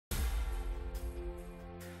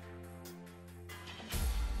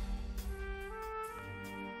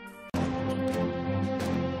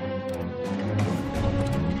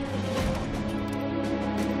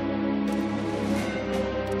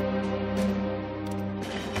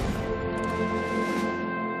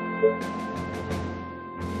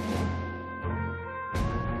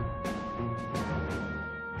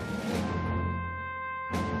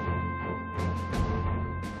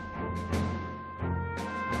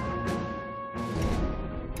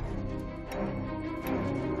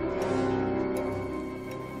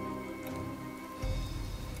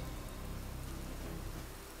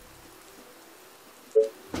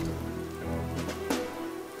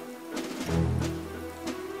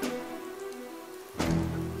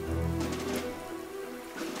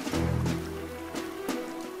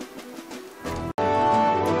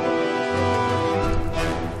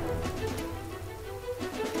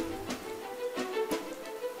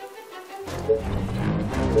They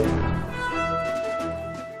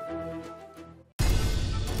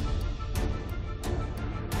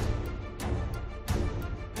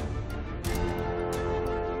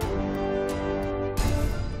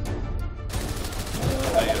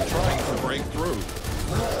are trying to break through.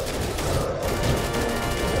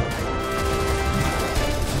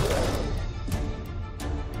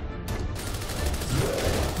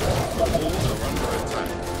 The walls are under attack.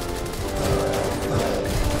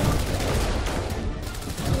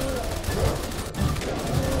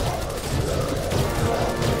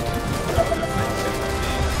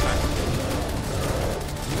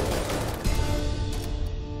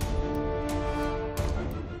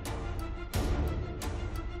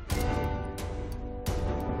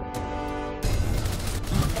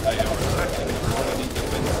 They are attacking the colony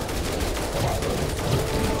defense.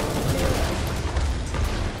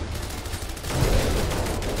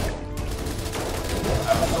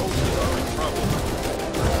 Our soldiers are in trouble.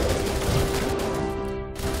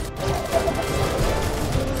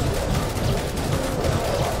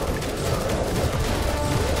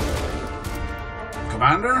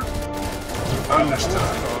 Commander? Understood.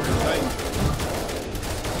 Are in danger.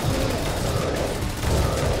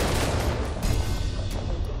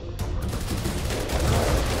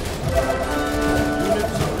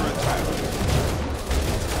 Units under attack.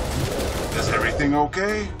 Is everything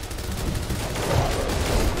okay?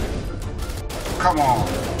 Come on.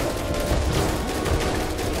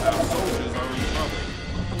 Our soldiers are in trouble.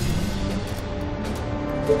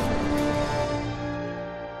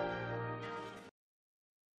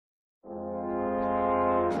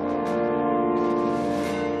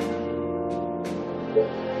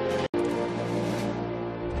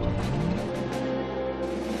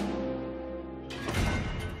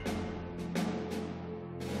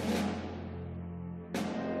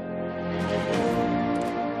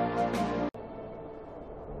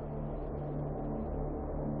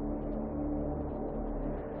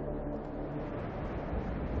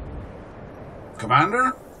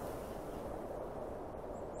 Commander?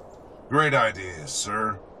 Great ideas,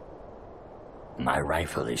 sir. My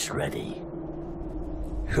rifle is ready.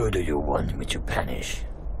 Who do you want me to punish?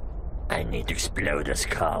 I need to explode a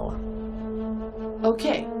skull.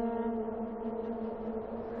 Okay.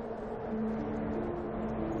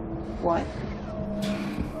 What?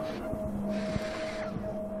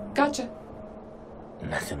 Gotcha.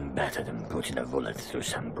 Nothing better than putting a bullet through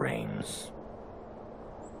some brains.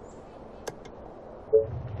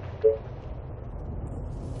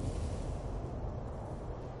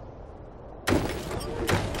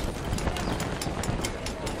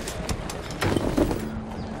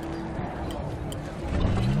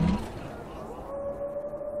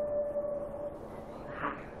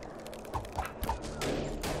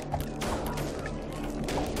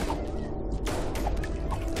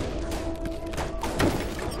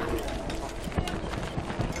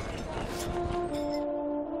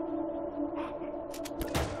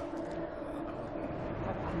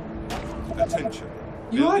 Attention.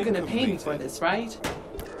 You are Building gonna pay me completed. for this, right?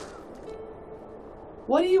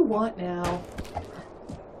 What do you want now?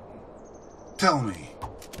 Tell me.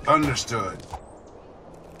 Understood.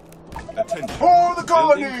 Attention. For the Building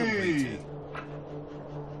colony! completed.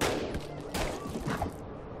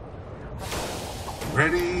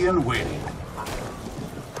 Ready and waiting.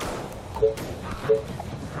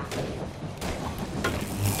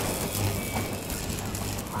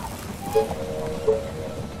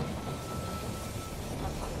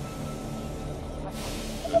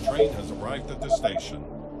 The train has arrived at the station.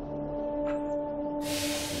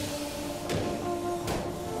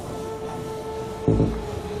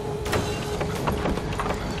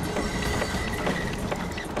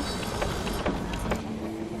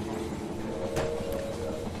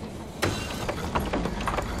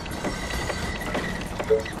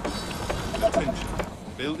 Attention.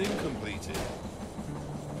 Building completed.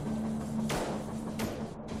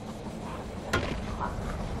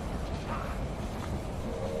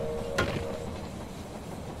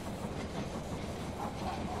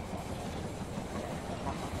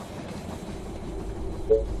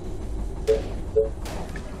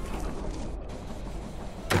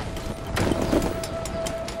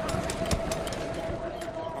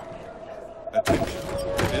 Attention.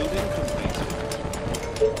 Building completed.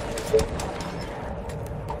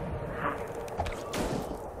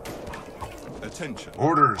 Attention.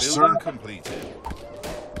 Orders, Building sir. completed.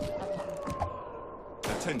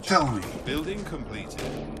 Attention. Tell me. Building completed.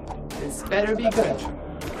 This better be good. Attention.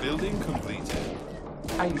 Building completed.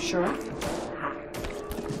 Are you sure?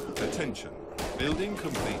 Attention. Building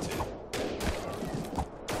completed.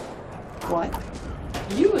 What?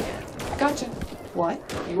 You again? Gotcha. What?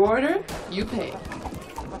 You order, you pay.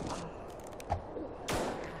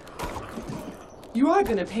 You are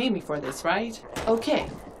gonna pay me for this, right? Okay.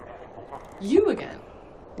 You again.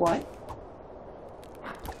 What?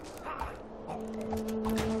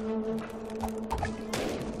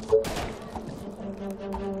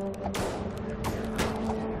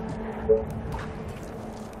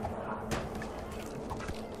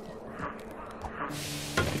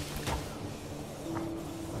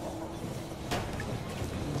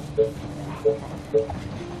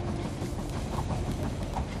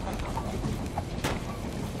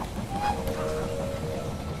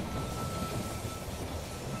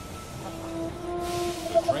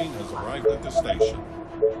 The train has arrived at the station.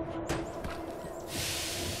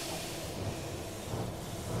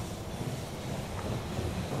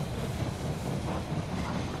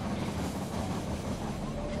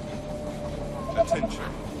 Attention,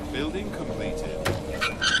 building completed.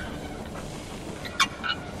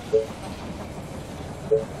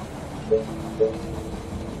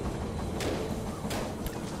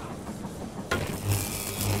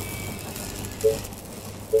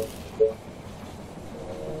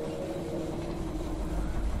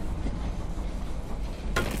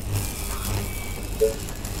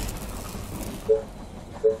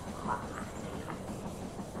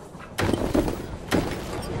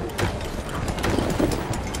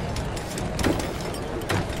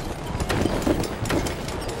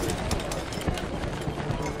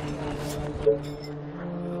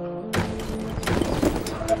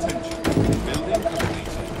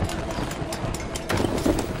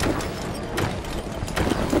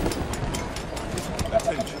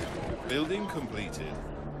 Building completed.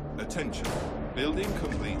 Attention. Building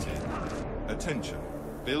completed. Attention.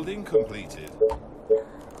 Building completed.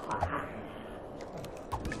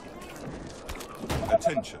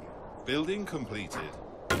 Attention. Building completed.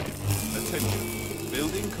 Attention.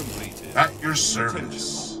 Building completed. At your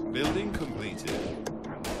service. Attention. Building completed.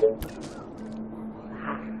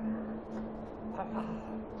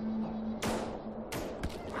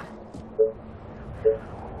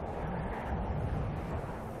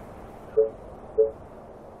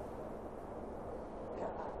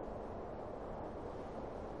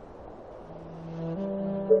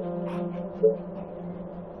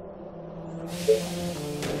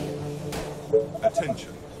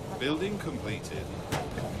 Attention. Building completed.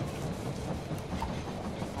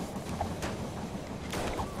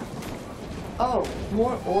 Oh,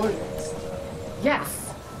 more orders.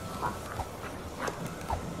 Yes.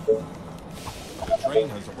 The train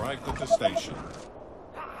has arrived at the station.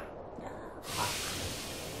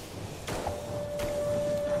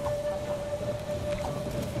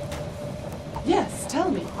 Yes,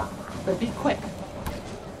 tell me. But be quick.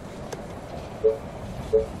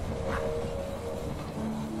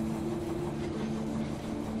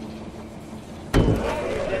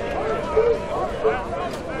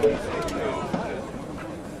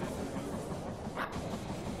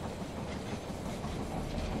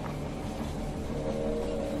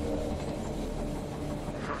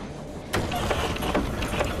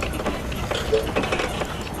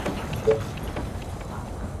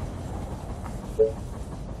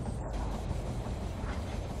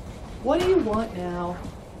 What do you want now?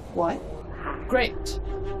 What? Great.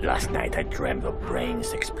 Last night I dreamt of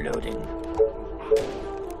brains exploding.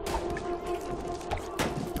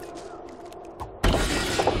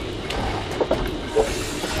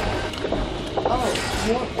 Oh,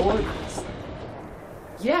 more orders.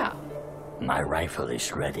 Yeah. My rifle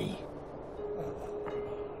is ready.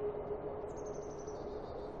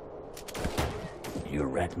 You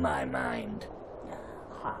read my mind.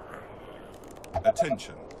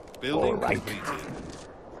 Attention. Building All right. completed.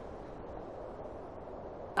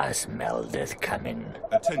 I smell death coming.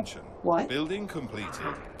 Attention. What? Building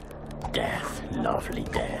completed. Death, lovely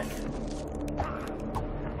death.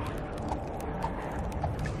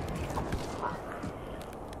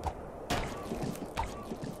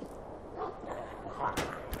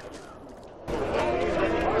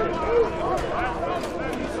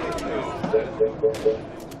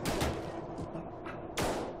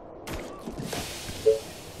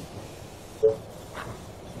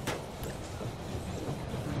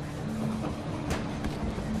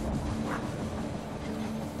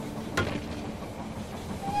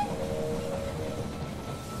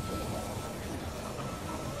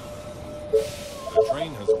 The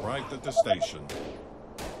train has arrived at the station.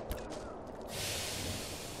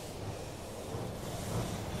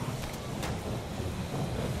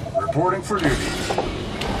 Reporting for duty.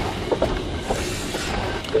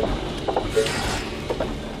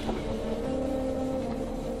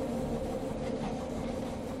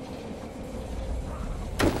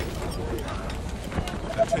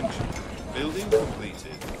 Attention. Building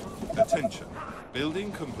completed. Attention.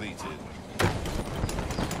 Building completed.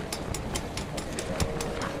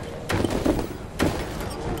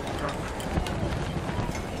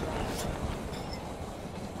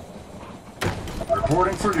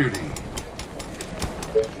 Reporting for duty.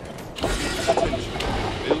 Attention.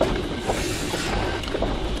 Building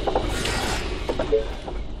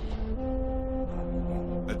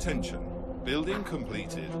completed. Attention. Building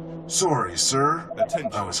completed. Sorry, sir.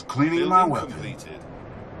 Attention. I was cleaning Building my weapon. completed.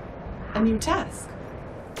 A new task.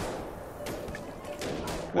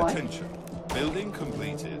 What? Attention. Building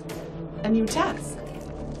completed. A new task.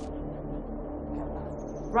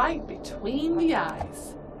 Right between the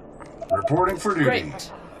eyes. Reporting for duty.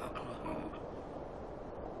 Great.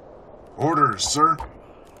 Orders, sir.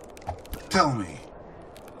 Tell me.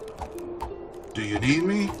 Do you need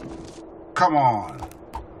me? Come on.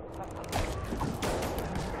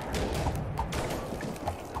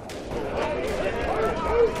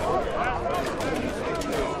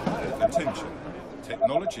 Attention.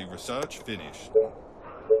 Technology research finished.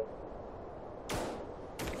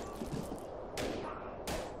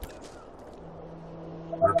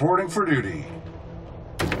 Reporting for duty.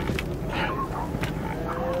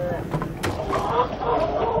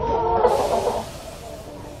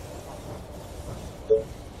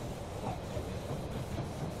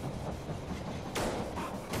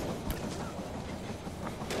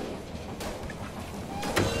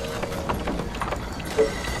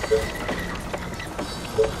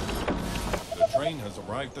 The train has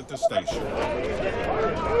arrived at the station.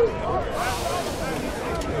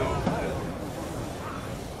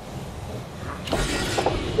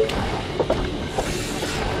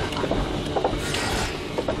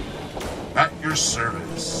 At your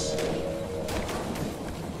service.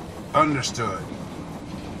 Understood.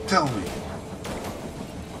 Tell me.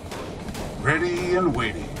 Ready and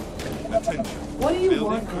waiting. Attention. What do you Building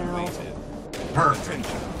want now? completed. Perfect.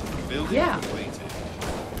 Attention. Building Yeah. completed.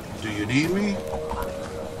 Do you need me?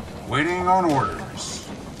 Waiting on orders.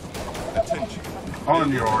 Attention. On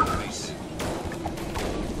Building your orders. completed.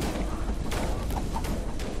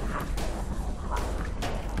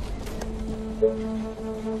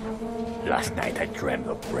 Last night I dreamt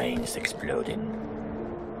of brains exploding.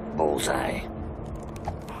 Bullseye.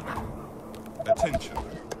 Attention.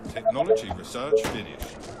 Technology research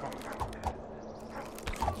finished.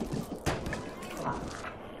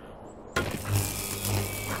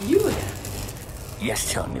 You again.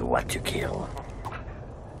 Yes, tell me what to kill.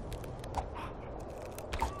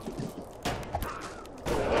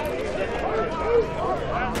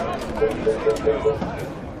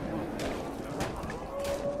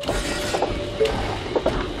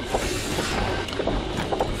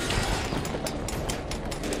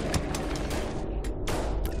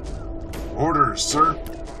 Orders, sir.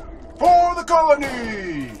 For the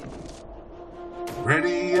colony!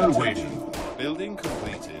 Ready and waiting. Building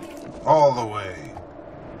completed. All the way.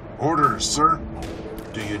 Orders, sir.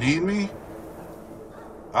 Do you need me?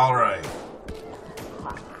 All right.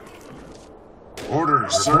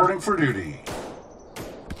 Orders, sir. Reporting for duty.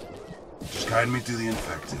 Just guide me to the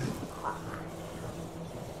infected.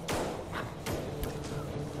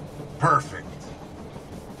 Perfect.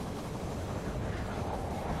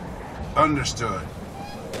 Understood.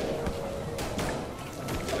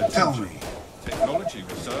 Tell me. Technology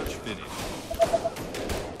research finished.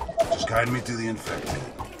 Just guide me to the infected.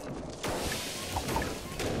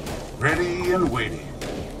 Ready and waiting.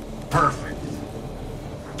 Perfect.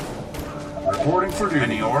 Reporting for duty.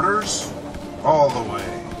 Any orders? All the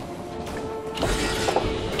way.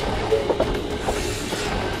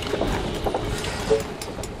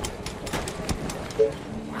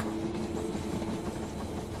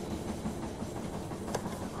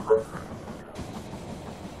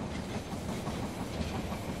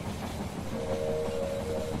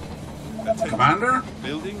 Attention. Commander?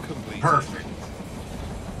 Building completed. Perfect.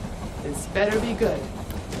 This better be good.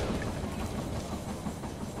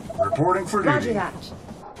 Reporting for Roger duty. that.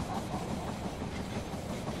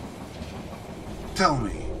 Tell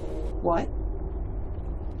me. What?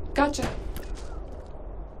 Gotcha.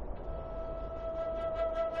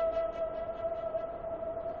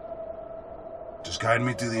 Just guide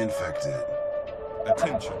me to the infected.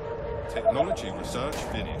 Attention. Technology research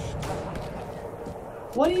finished.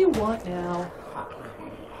 What do you want now?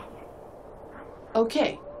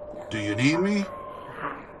 Okay. Do you need me?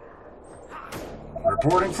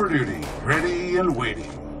 Reporting for duty. Ready and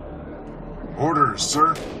waiting. Orders,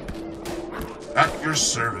 sir. At your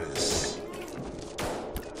service.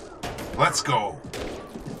 Let's go.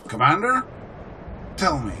 Commander?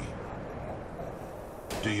 Tell me.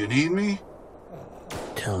 Do you need me?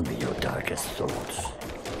 Tell me your darkest thoughts.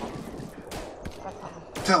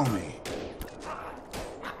 Tell me.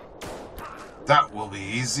 That will be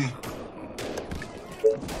easy.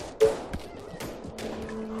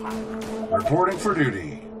 Reporting for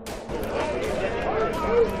duty.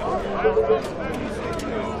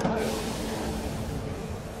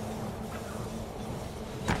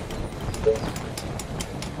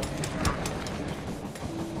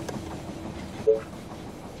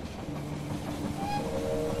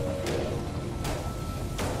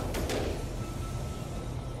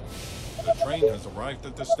 The train has arrived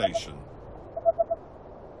at the station.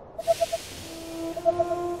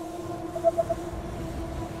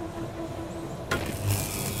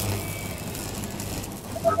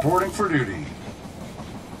 Reporting for duty.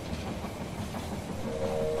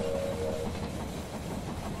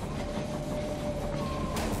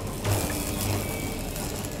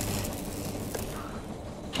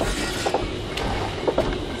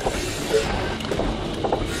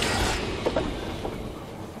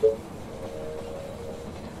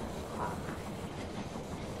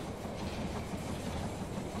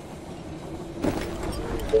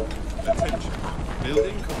 Attention.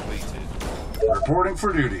 Building completed. Reporting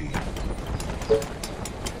for duty.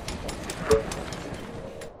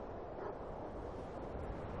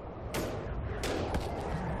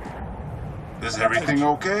 Is everything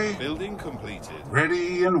okay? Building completed.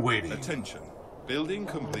 Ready and waiting. Attention. Building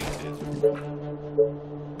completed.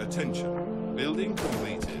 Attention. Building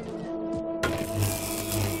completed.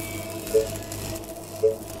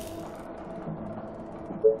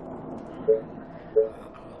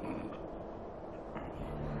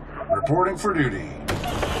 Reporting for duty.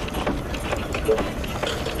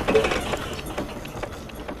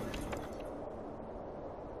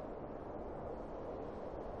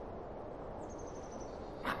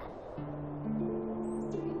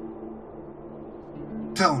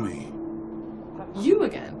 Tell me. You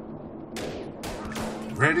again?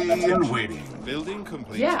 Ready and waiting. Building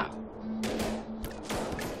completed. Yeah.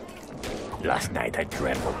 Last night I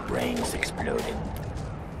dreamt of brains exploding.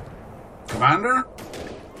 Commander?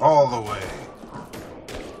 All the way.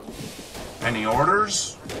 Any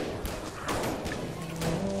orders?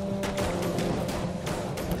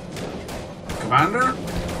 Commander?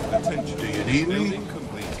 Attention. Do you need me? Building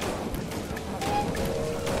completed.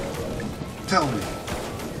 Tell me.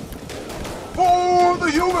 For the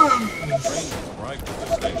humans! Train has arrived at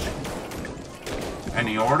the station.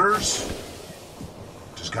 Any orders?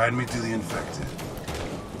 Just guide me to the infected.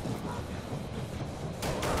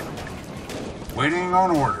 Waiting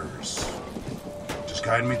on orders. Just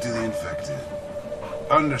guide me to the infected.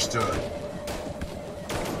 Understood.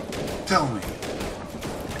 Tell me.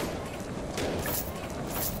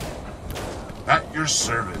 At your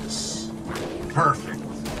service. Perfect.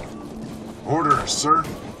 Orders, sir.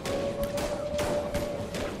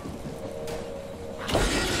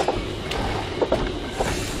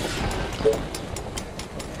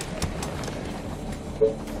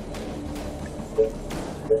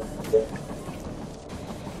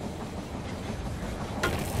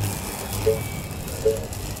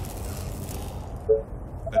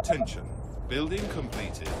 Attention. Building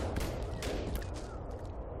completed.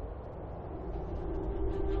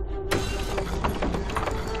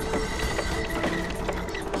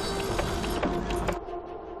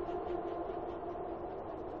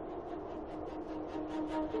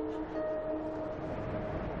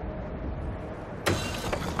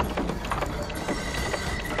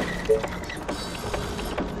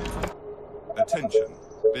 Attention.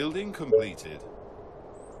 Building completed.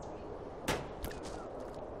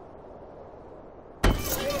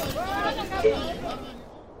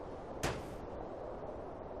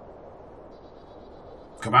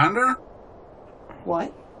 Commander?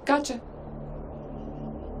 What? Gotcha.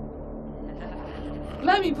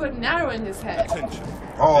 Let me put an arrow in his head. Attention.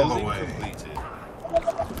 All the Building way. completed.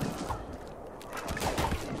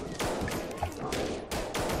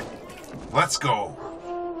 Let's go.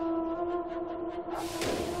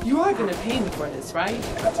 You are gonna pay me for this, right?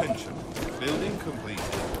 Attention. Building completed.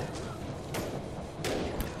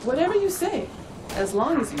 Whatever you say, as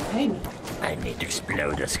long as you pay me. I need to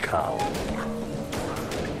explode a skull.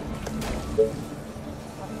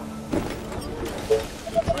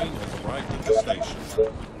 The train has arrived at the station.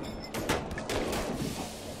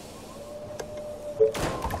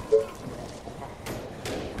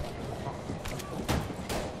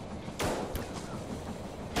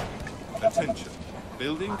 Attention.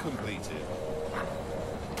 Building completed.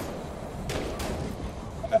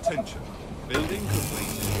 Attention. Building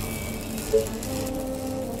completed.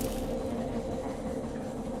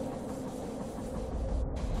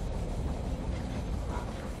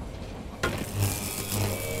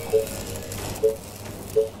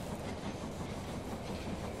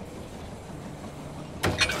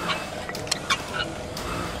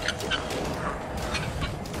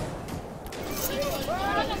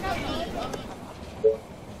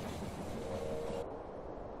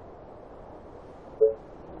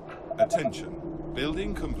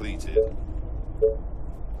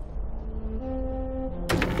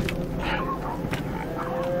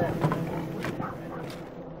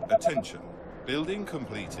 Attention. Building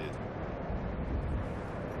completed.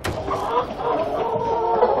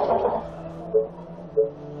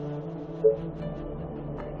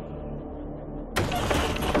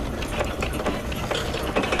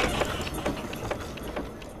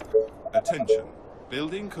 Attention.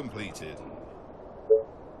 Building completed.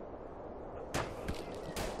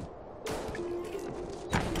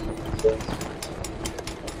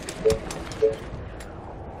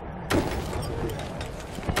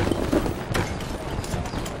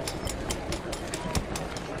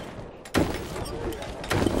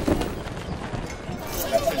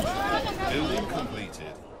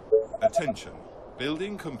 Attention.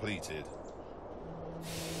 Building completed.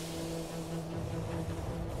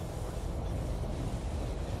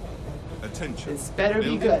 Attention. This better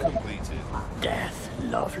be Building good. completed. Death,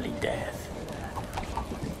 lovely death.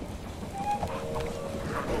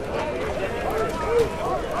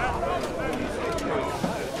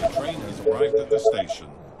 The train has arrived at the station.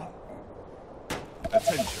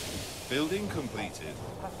 Attention. Building completed.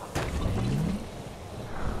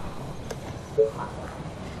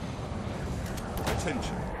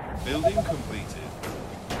 Attention. Building completed.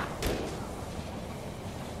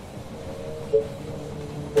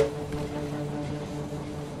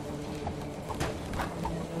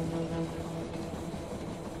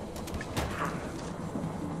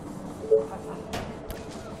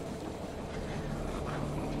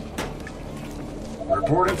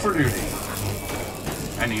 Reporting for duty.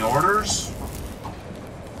 Any orders?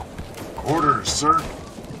 Orders, sir.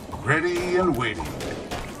 Ready and waiting.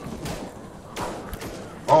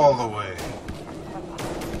 All the way.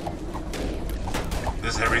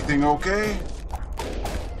 Is everything okay?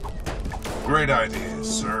 Great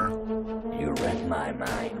ideas, sir. You read my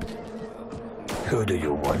mind. Who do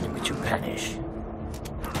you want me to punish?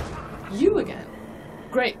 You again.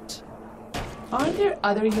 Great. Aren't there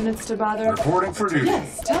other units to bother? Reporting for duty.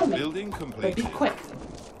 Yes, tell me. Building But completed. be quick.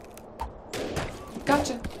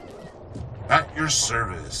 Gotcha. At your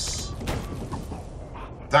service.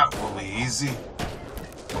 That will be easy.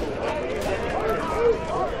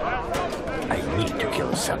 I need to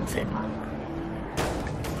kill something.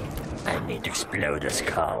 I need to explode a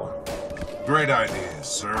skull. Great ideas,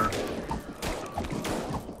 sir.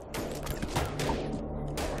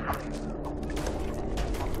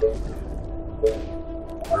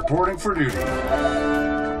 Reporting for duty.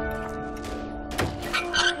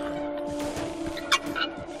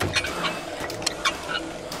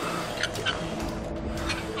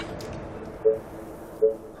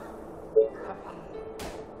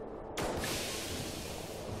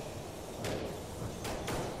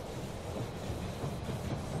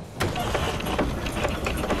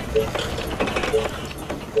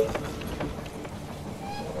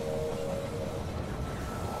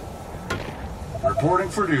 Reporting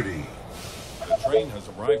for duty. The train has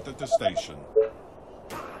arrived at the station.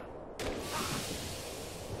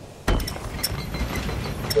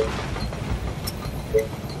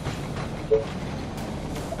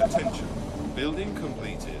 Attention. Building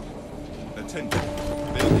completed. Attention.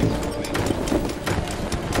 Building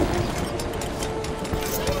completed.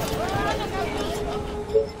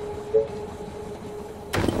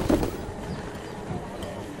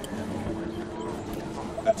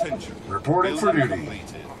 Attention. Reporting for Building duty.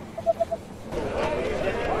 completed.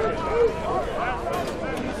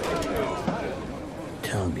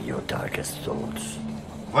 Tell me your darkest thoughts.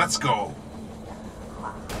 Let's go.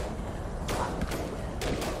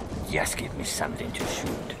 Just give me something to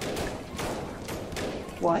shoot.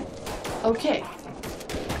 What? Okay.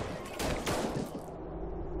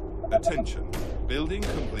 Attention. Building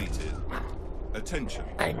completed. Attention.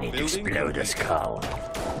 I need to Building explode a completed. skull.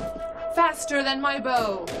 Faster than my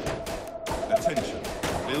bow. Attention.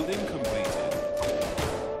 Building completed.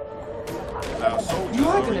 Our soldiers You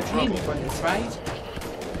are are gonna in pay me trouble. for this, right?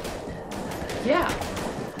 Yeah.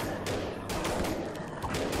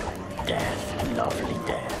 Death, lovely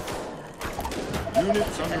death.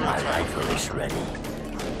 Units under My attack. rifle is ready.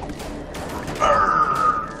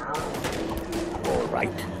 All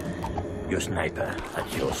right. Your sniper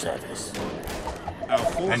at your service. Our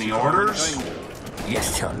forces Any are in orders? danger.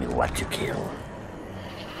 Just tell me what to kill.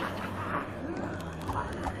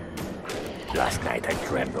 Last night I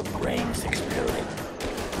dreamt of brains exploding.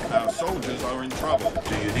 Our soldiers are in trouble.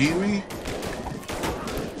 Do you need me?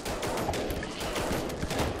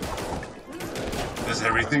 Is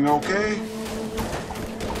everything okay?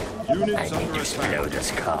 I Units need under to attack. explode a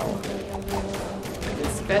skull.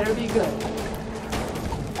 This better be good.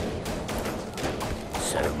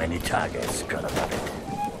 So many targets, gotta love it.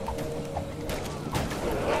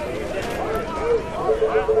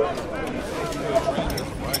 The train has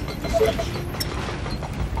arrived at the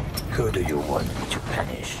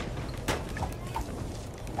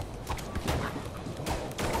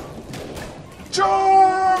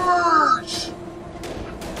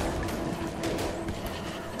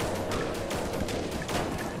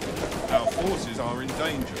forces are in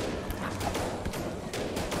danger.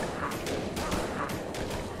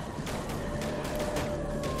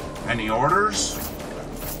 Any orders?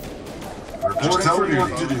 Reporting tell for me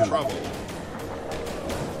what duty. to do. Trouble.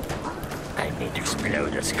 I need to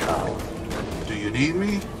explode a skull. Do you need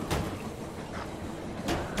me?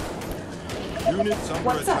 Units under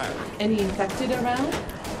What's up? attack. Any infected around?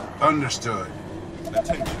 Understood.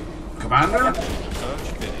 Attention. Commander? Search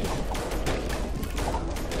finished.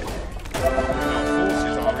 Our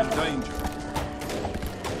forces are in danger.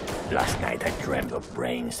 Last night I dreamt of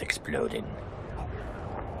brains exploding.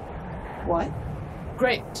 What?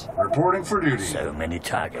 Great. Reporting for duty. So many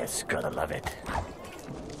targets, gotta love it.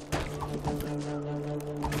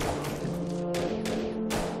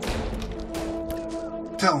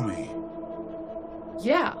 Tell me.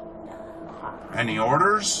 Yeah. Any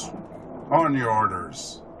orders? On your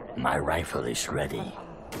orders. My rifle is ready.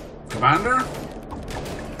 Commander?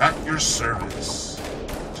 At your service.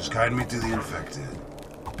 Just guide me to the infected.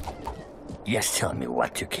 Yes, tell me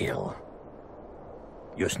what to kill.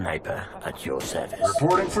 Your sniper at your service.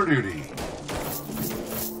 Reporting for duty.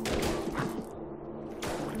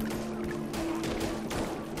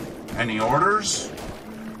 Any orders?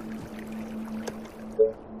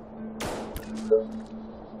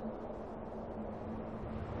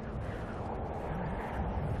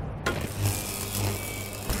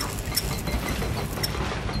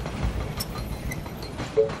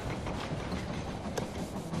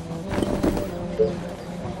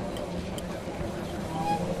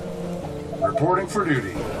 Reporting for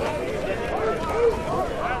duty. The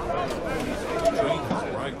train has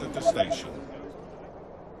arrived at the station.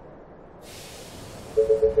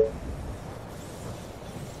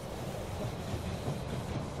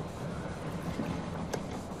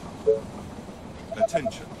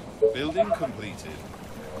 Attention. Building completed.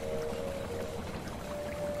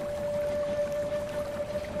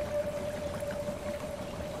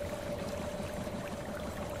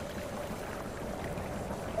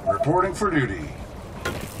 Reporting for duty.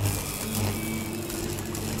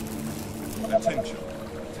 Attention.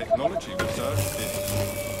 Technology research finished.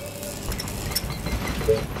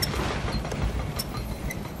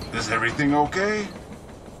 Is everything okay?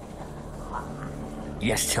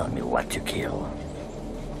 Yes, tell me what to kill.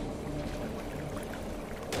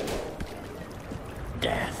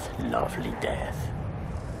 Death, lovely death.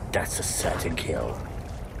 That's a certain kill.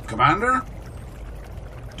 Commander?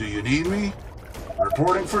 Do you need me?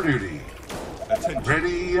 Reporting for duty. Attention.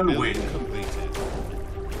 Ready and Building waiting. completed.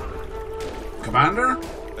 Commander?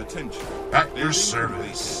 Attention. At your Building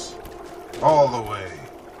service. All the way.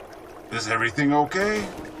 Is everything okay?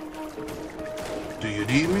 Do you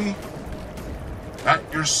need me? At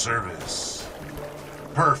your service.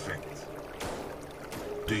 Perfect.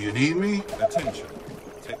 Do you need me? completed. Attention.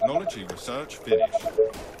 Technology research finished.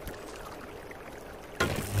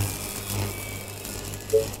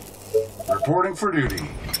 Reporting for duty.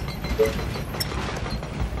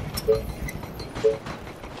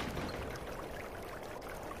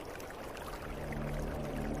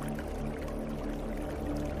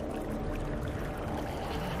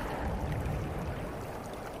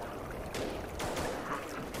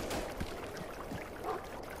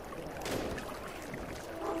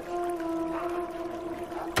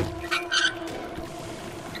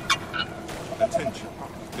 Attention.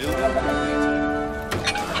 Building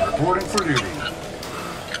completed. Reporting for duty.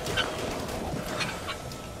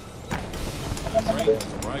 The train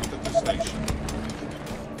has arrived at the station.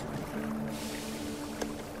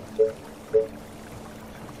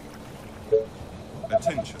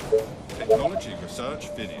 Attention. Technology research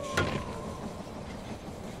finished.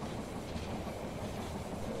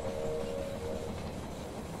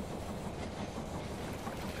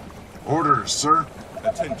 Orders, sir.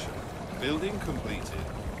 Attention. Building completed.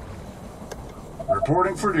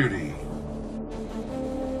 Reporting for duty.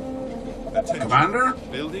 Attention. Commander?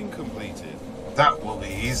 Building completed. That will be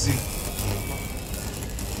easy.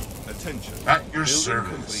 Attention. At your Building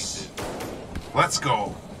service. completed. Let's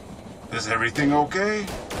go. Is everything okay?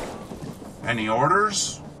 Any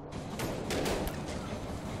orders?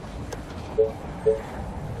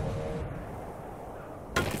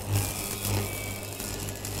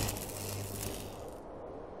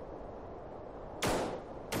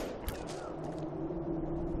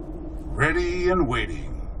 Ready and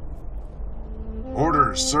waiting.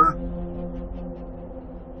 Orders, sir.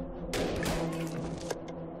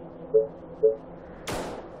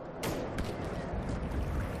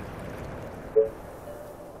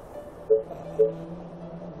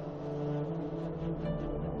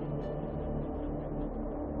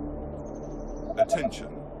 Attention.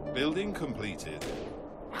 Building completed.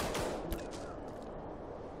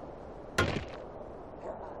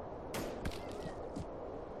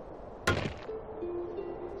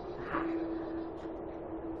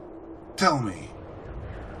 Tell me.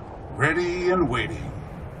 Ready and waiting.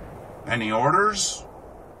 Any orders?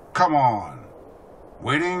 Come on.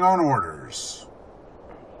 Waiting on orders.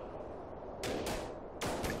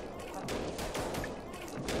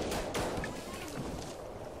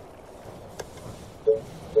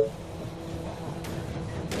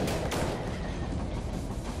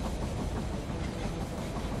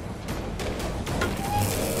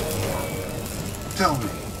 Tell me.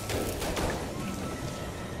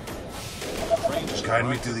 Just guide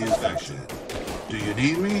me to the inspection. Do you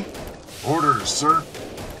need me? Orders, sir.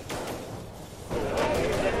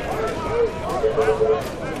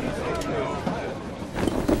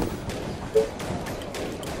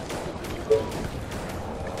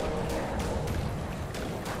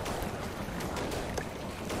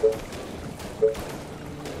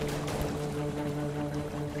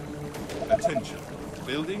 Attention.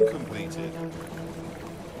 Building completed.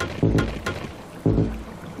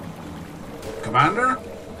 Commander?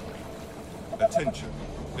 Attention.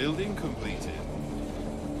 Building completed.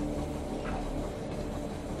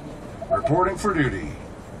 Reporting for duty.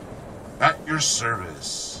 At your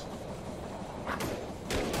service.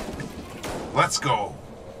 Let's go.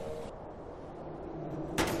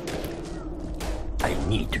 I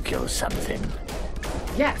need to kill something.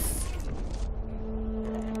 Yes.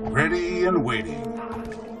 Ready and waiting.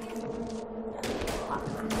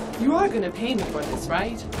 You are gonna pay me for this,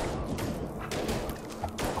 right?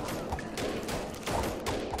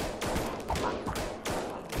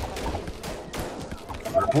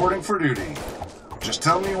 Reporting for duty. Just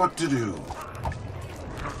tell me what to do.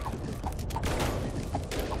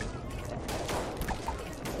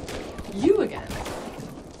 You again.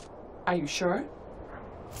 Are you sure?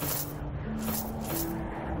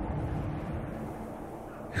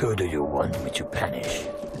 Who do you want me to punish?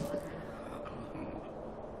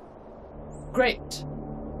 Great.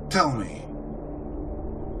 Tell me.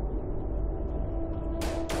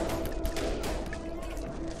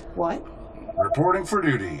 What? Reporting for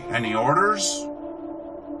duty. Any orders?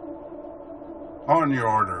 On your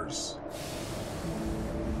orders.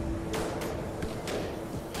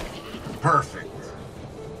 Perfect.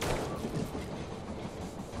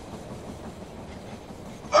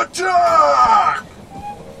 Attack!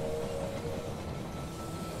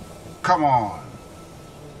 Come on.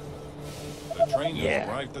 The train has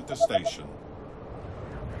arrived at the station.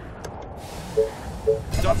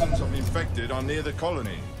 Dozens of infected are near the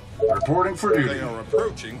colony. Reporting for duty. They are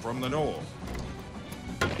approaching from the north.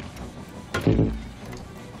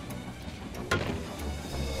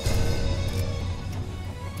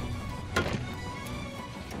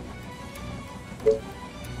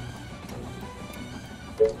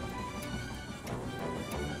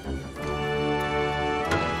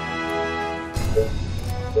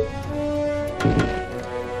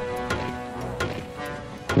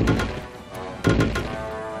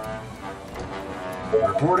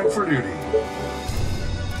 Reporting for duty.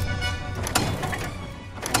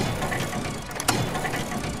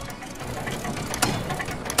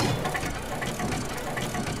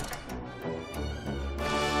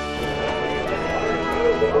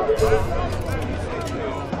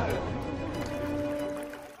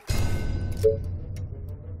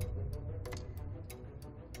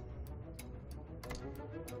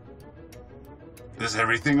 Is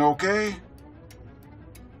everything okay?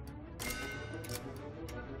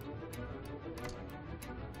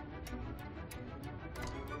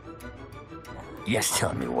 Just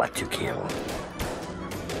tell me what to kill.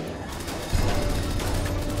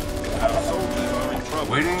 Our soldiers are in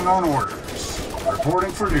trouble. Waiting on orders.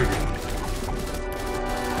 Reporting for duty.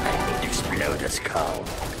 I need to explode a skull.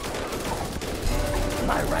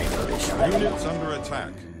 My rifle is ready. Units under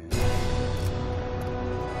attack.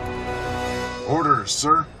 Orders,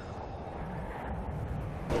 sir.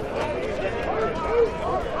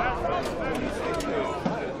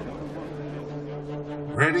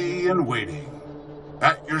 Ready and waiting.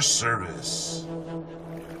 At your service.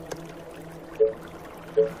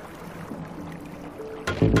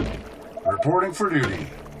 Reporting for duty.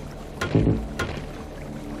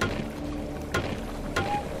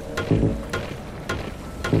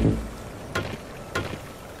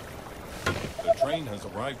 The train has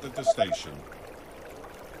arrived at the station.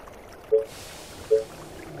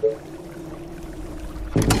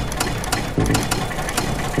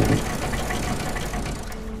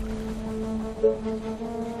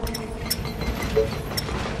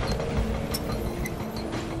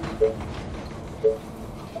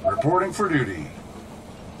 Reporting for duty.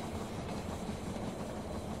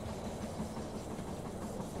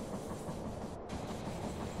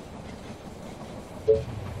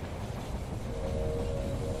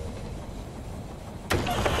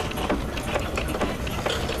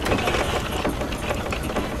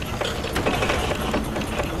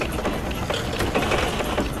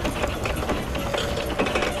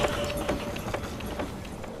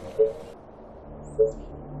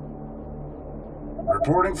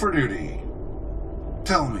 Reporting for duty.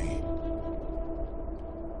 Tell me.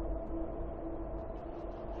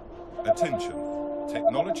 Attention.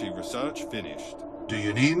 Technology research finished. Do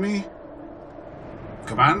you need me?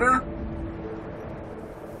 Commander?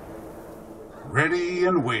 Ready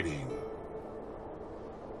and waiting.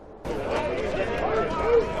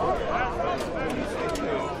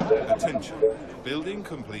 Attention. Building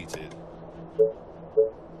completed.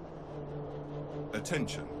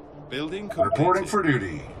 Attention. Building completed. Reporting for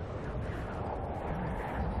duty.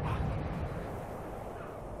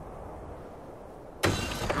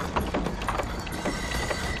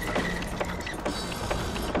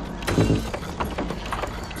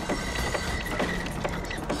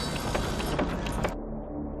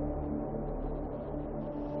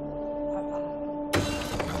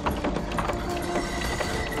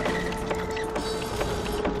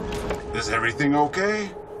 Is everything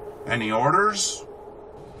okay? Any orders?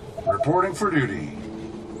 Reporting for duty.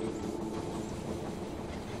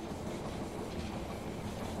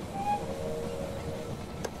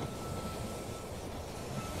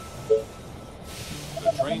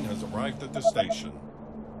 The train has arrived at the station.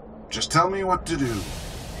 Just tell me what to do.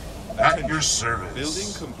 At Attention. your service.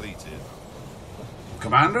 Building completed.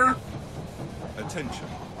 Commander? Attention.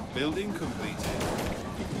 Building completed.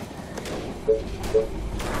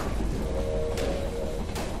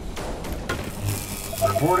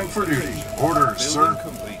 Reporting for duty. Orders, Building sir.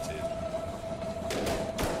 completed.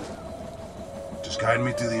 Just guide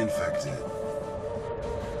me to the infected.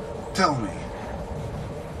 Tell me.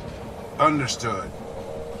 Understood.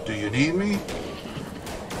 Do you need me?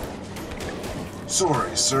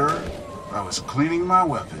 Sorry, sir. I was cleaning my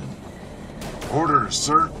weapon. Orders,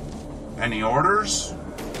 sir. Any orders?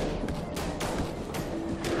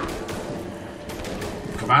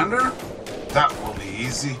 Commander? That will be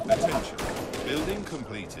easy. Attention. Building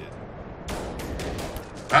completed.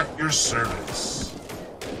 At your service.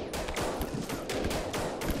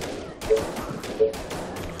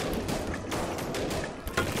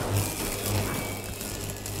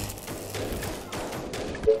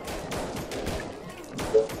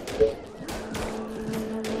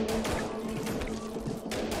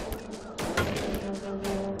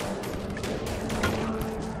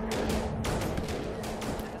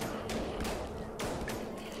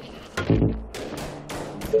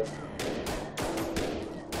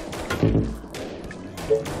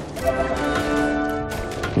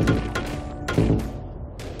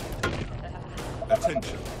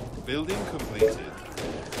 Attention. Building completed.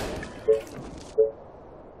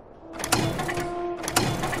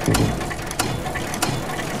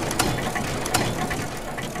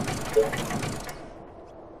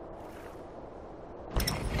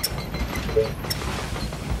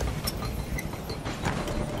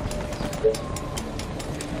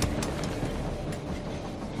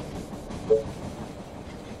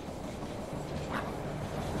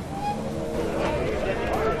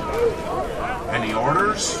 Any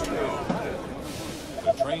orders?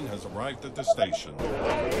 The train has arrived at the station.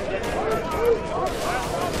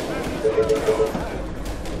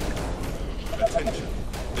 Attention.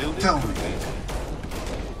 Building Tell me. completed.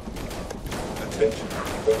 Attention.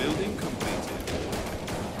 Building completed.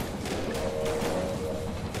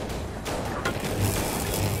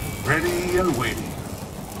 Ready and waiting.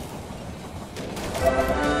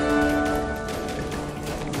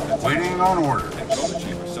 Waiting on orders.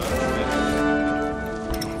 Technology research finished.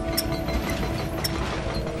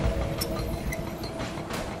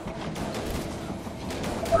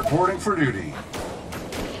 Reporting for duty.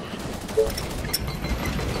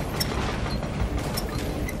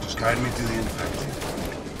 Just guide me to the infected.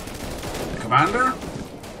 Commander?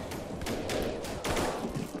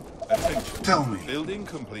 Attention. Tell me. Building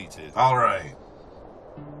completed. All right.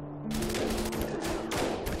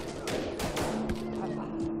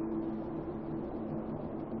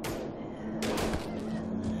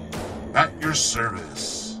 At your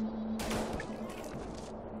service.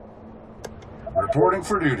 Reporting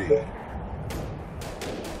for duty.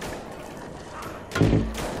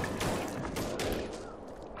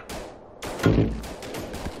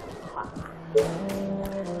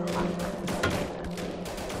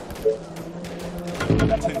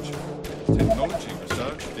 Attention. Technology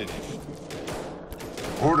research finished.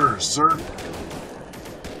 Orders, sir.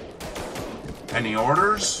 Any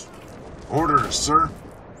orders? Orders, sir.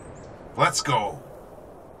 Let's go.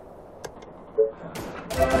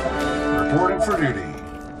 Reporting for duty.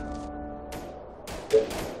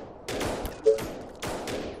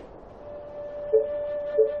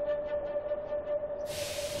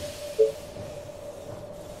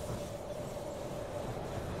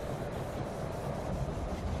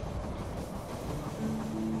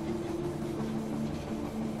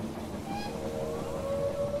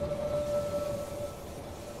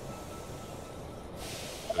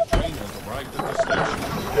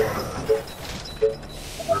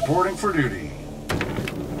 Reporting for duty.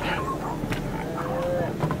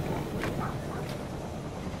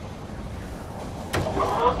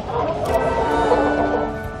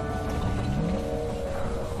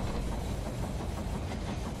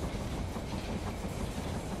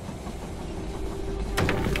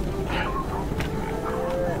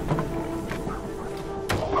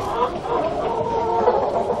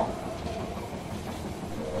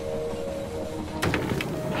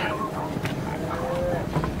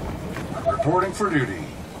 Reporting for duty.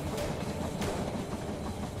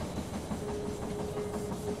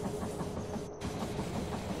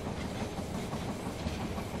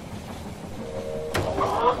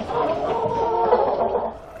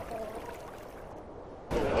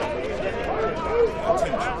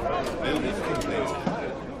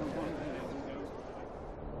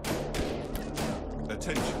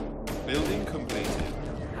 Attention, building completed.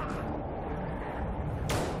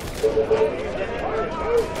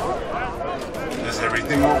 Is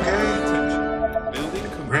everything okay? Attention, building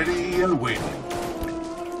completed. Ready and waiting.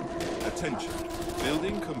 Attention,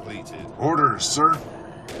 building completed. Orders, sir.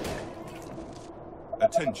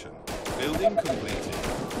 Attention, building completed.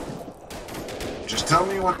 Just tell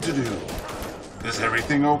me what to do. Is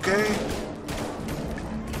everything okay?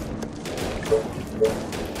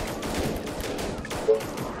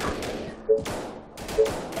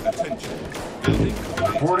 Attention, building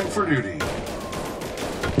completed. Reporting for duty.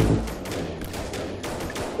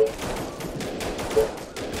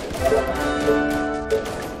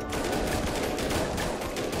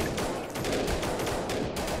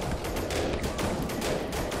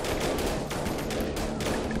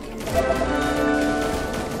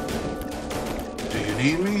 Do you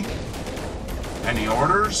need me? Any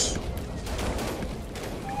orders?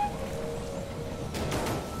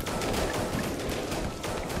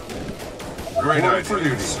 Great idea, for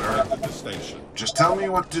duty, sir. At the station. Just tell me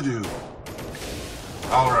what to do.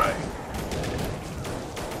 All right.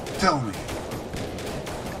 Tell me.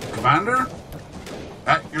 Commander?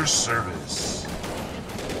 At your service.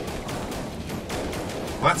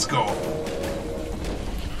 Let's go.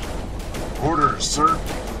 Orders, sir.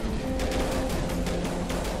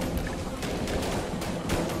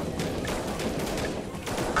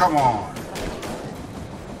 Come on.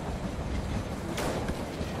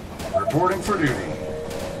 Reporting for duty.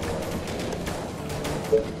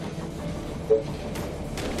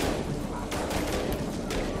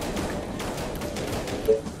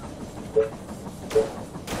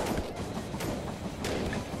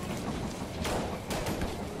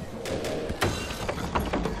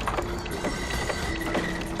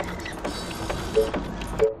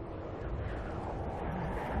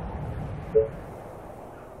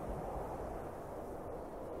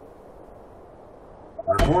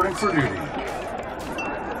 Reporting for duty.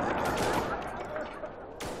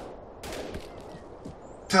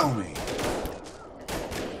 Tell me.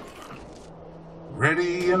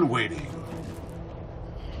 Ready and waiting.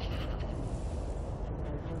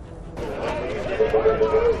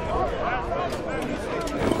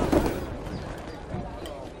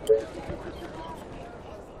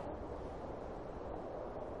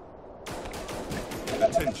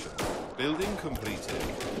 Attention, building completed.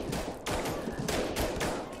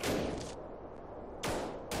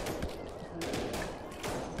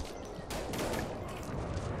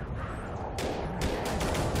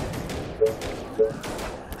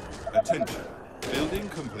 Attention, building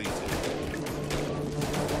completed.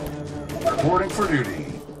 Reporting for duty.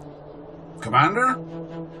 Commander?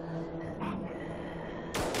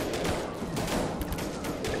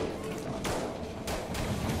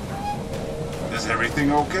 Is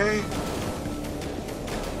everything okay?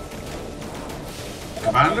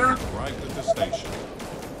 Commander? Arrived at the station.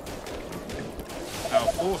 Our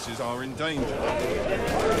forces are in danger.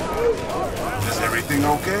 Is everything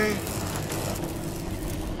okay?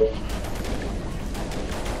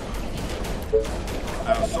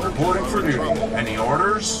 Our soldiers Reporting are for in duty. trouble. Any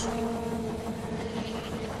orders?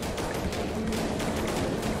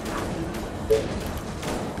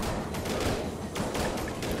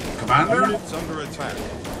 Commander? Units under attack.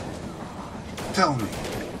 Tell me,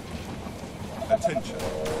 Attention,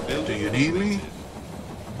 building do you need me? completed.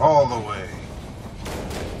 All the way.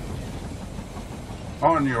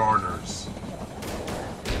 On your orders.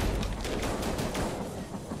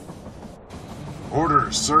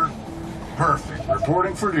 Orders, sir. Perfect.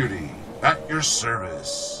 Reporting for duty. At your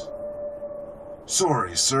service.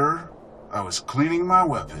 Sorry, sir. I was cleaning my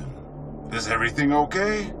weapon. Is everything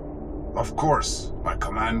okay? Of course, my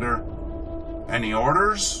commander. Any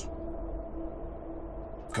orders?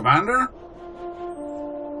 Commander?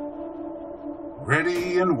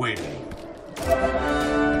 Ready and waiting.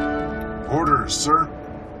 Orders, sir.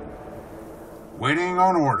 Waiting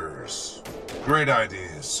on orders. Great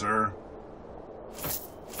ideas, sir.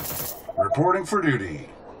 Reporting for duty.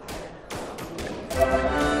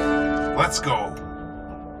 Let's go.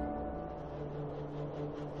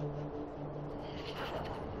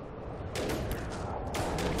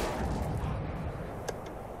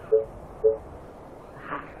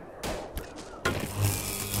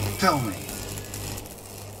 Tell me.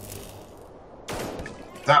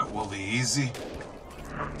 That will be easy.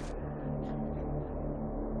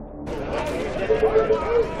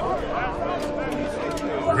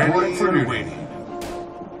 Ready for waiting.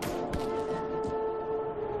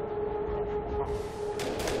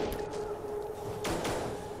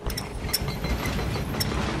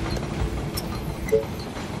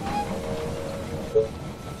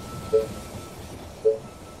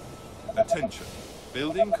 Attention.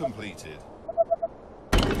 Building completed.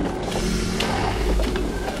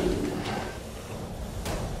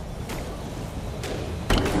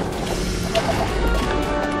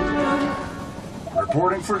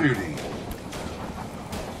 Reporting for duty.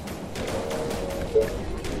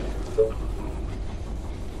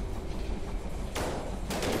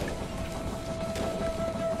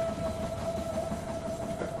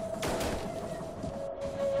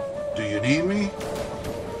 Do you need me?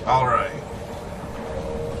 All right.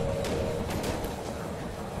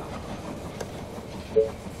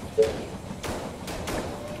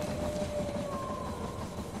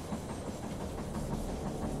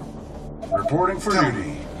 Reporting for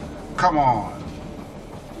duty. Come on.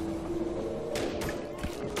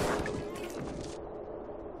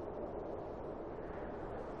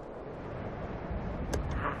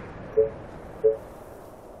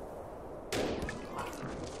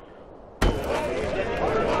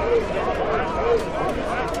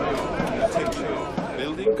 Attention.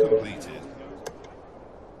 Building completed.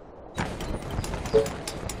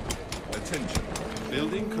 Attention.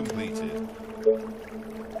 Building completed.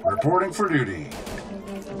 Reporting for duty.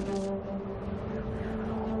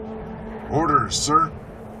 Orders, sir.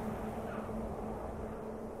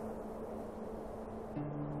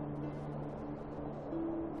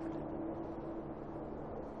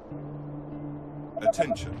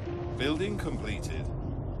 Attention. Building completed.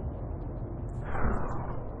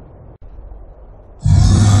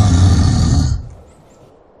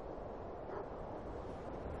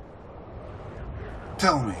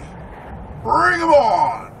 Tell me. Bring them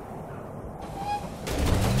on!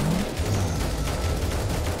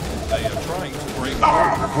 They are trying to break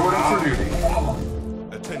Reporting for duty.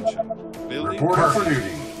 Attention. Building Reporting for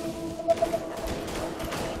duty.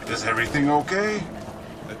 Is everything okay?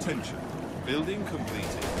 Attention. Building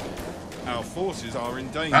completed. Our forces are in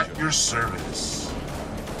danger. At your service.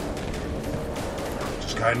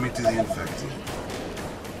 Just guide me to the infected.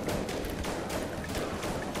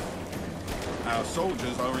 Our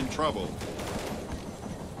soldiers are in trouble.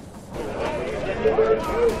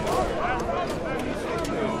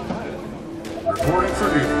 Reporting for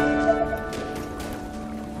duty.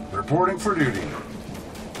 Reporting for duty.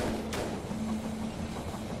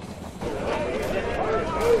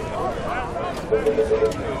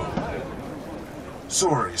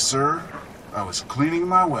 Sorry, sir. I was cleaning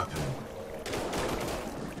my weapon.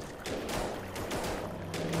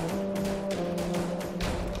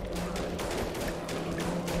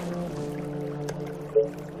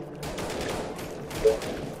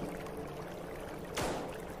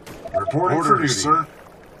 Reporting for duty, sir.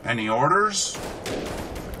 Any orders?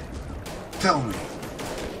 Tell me.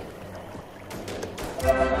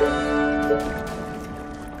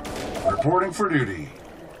 Reporting for duty.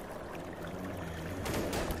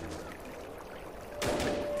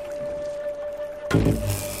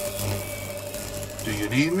 Do you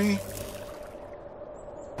need me?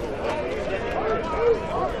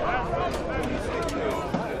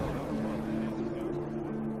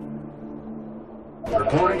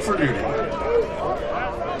 Reporting for duty.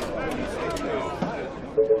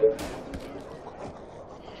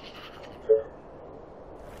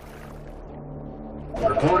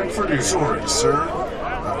 Reporting for duty. Sorry, sir.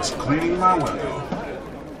 I was cleaning my weapon.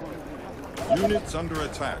 Units under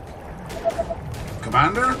attack.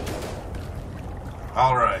 Commander?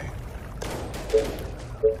 All right.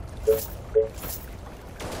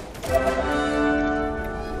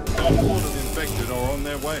 A horde of infected are on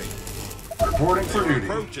their way. Reporting for duty.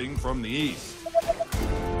 Approaching from the east.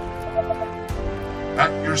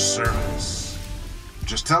 At your service.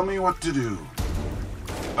 Just tell me what to do.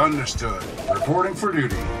 Understood. Reporting for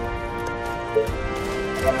duty.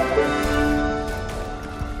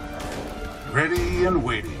 Ready and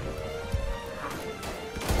waiting.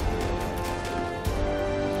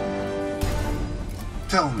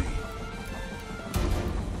 Tell me.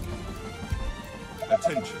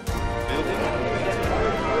 Attention. Building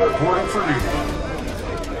completed. Reporting for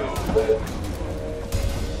duty.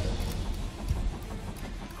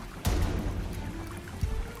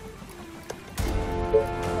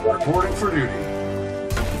 Reporting for duty.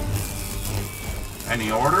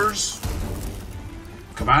 Any orders?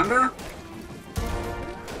 Commander?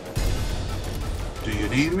 Do you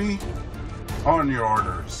need me? On your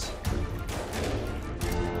orders.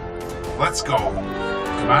 Let's go.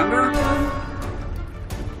 Commander?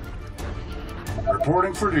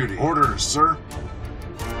 Reporting for duty. Orders, sir.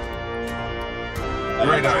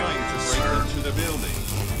 Great Trying idea, to sir. break into the building.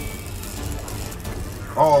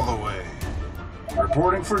 All the way.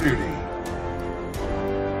 Reporting for duty.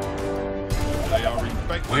 They are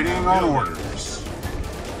infecting Waiting our on building. orders.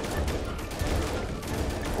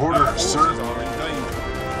 Our Orders, forces sir. are in danger.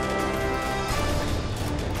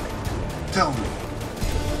 Tell me.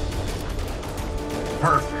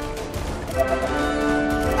 Perfect.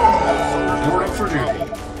 Reporting for duty.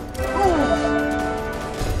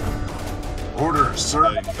 Orders, The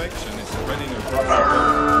sir. infection is spreading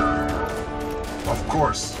across Of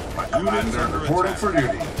course. My commander under reporting attack. for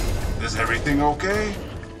duty. Is everything okay?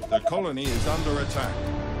 the colony is under attack.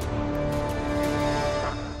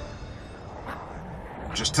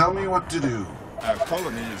 Just tell me what to do. Our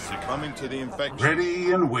colony is succumbing to the infection.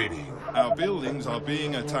 Ready and waiting. Our buildings are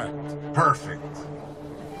being attacked. Perfect.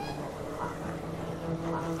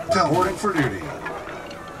 Reporting for duty.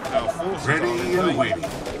 Our forces are in Ready danger. and waiting.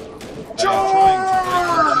 They are trying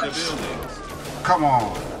to break into the buildings. Come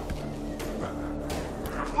on.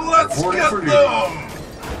 Let's Reporting get for duty. them!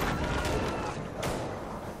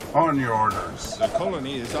 On your orders. The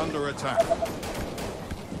colony is under attack.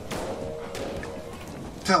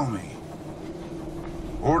 Tell me.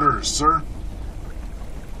 Orders, sir.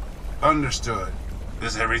 Understood.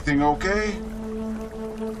 Is everything okay?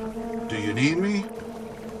 Do you need me?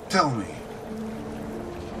 Tell me.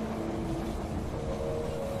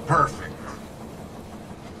 Perfect.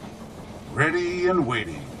 Ready and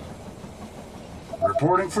waiting.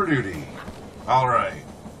 Reporting for duty. All right.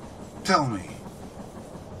 Tell me.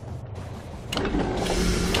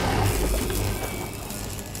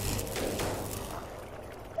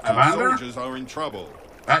 Our Commander? soldiers are in trouble.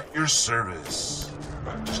 At your service.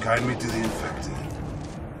 Just guide me to the infected.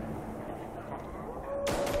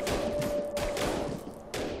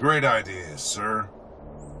 Great idea, sir.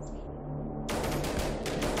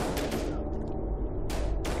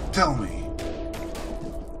 Tell me.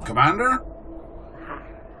 Commander?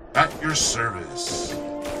 At your service.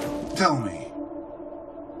 Tell me.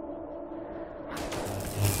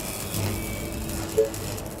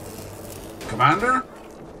 Commander?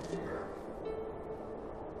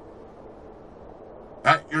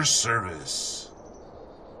 At your service.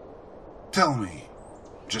 Tell me.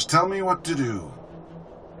 Just tell me what to do.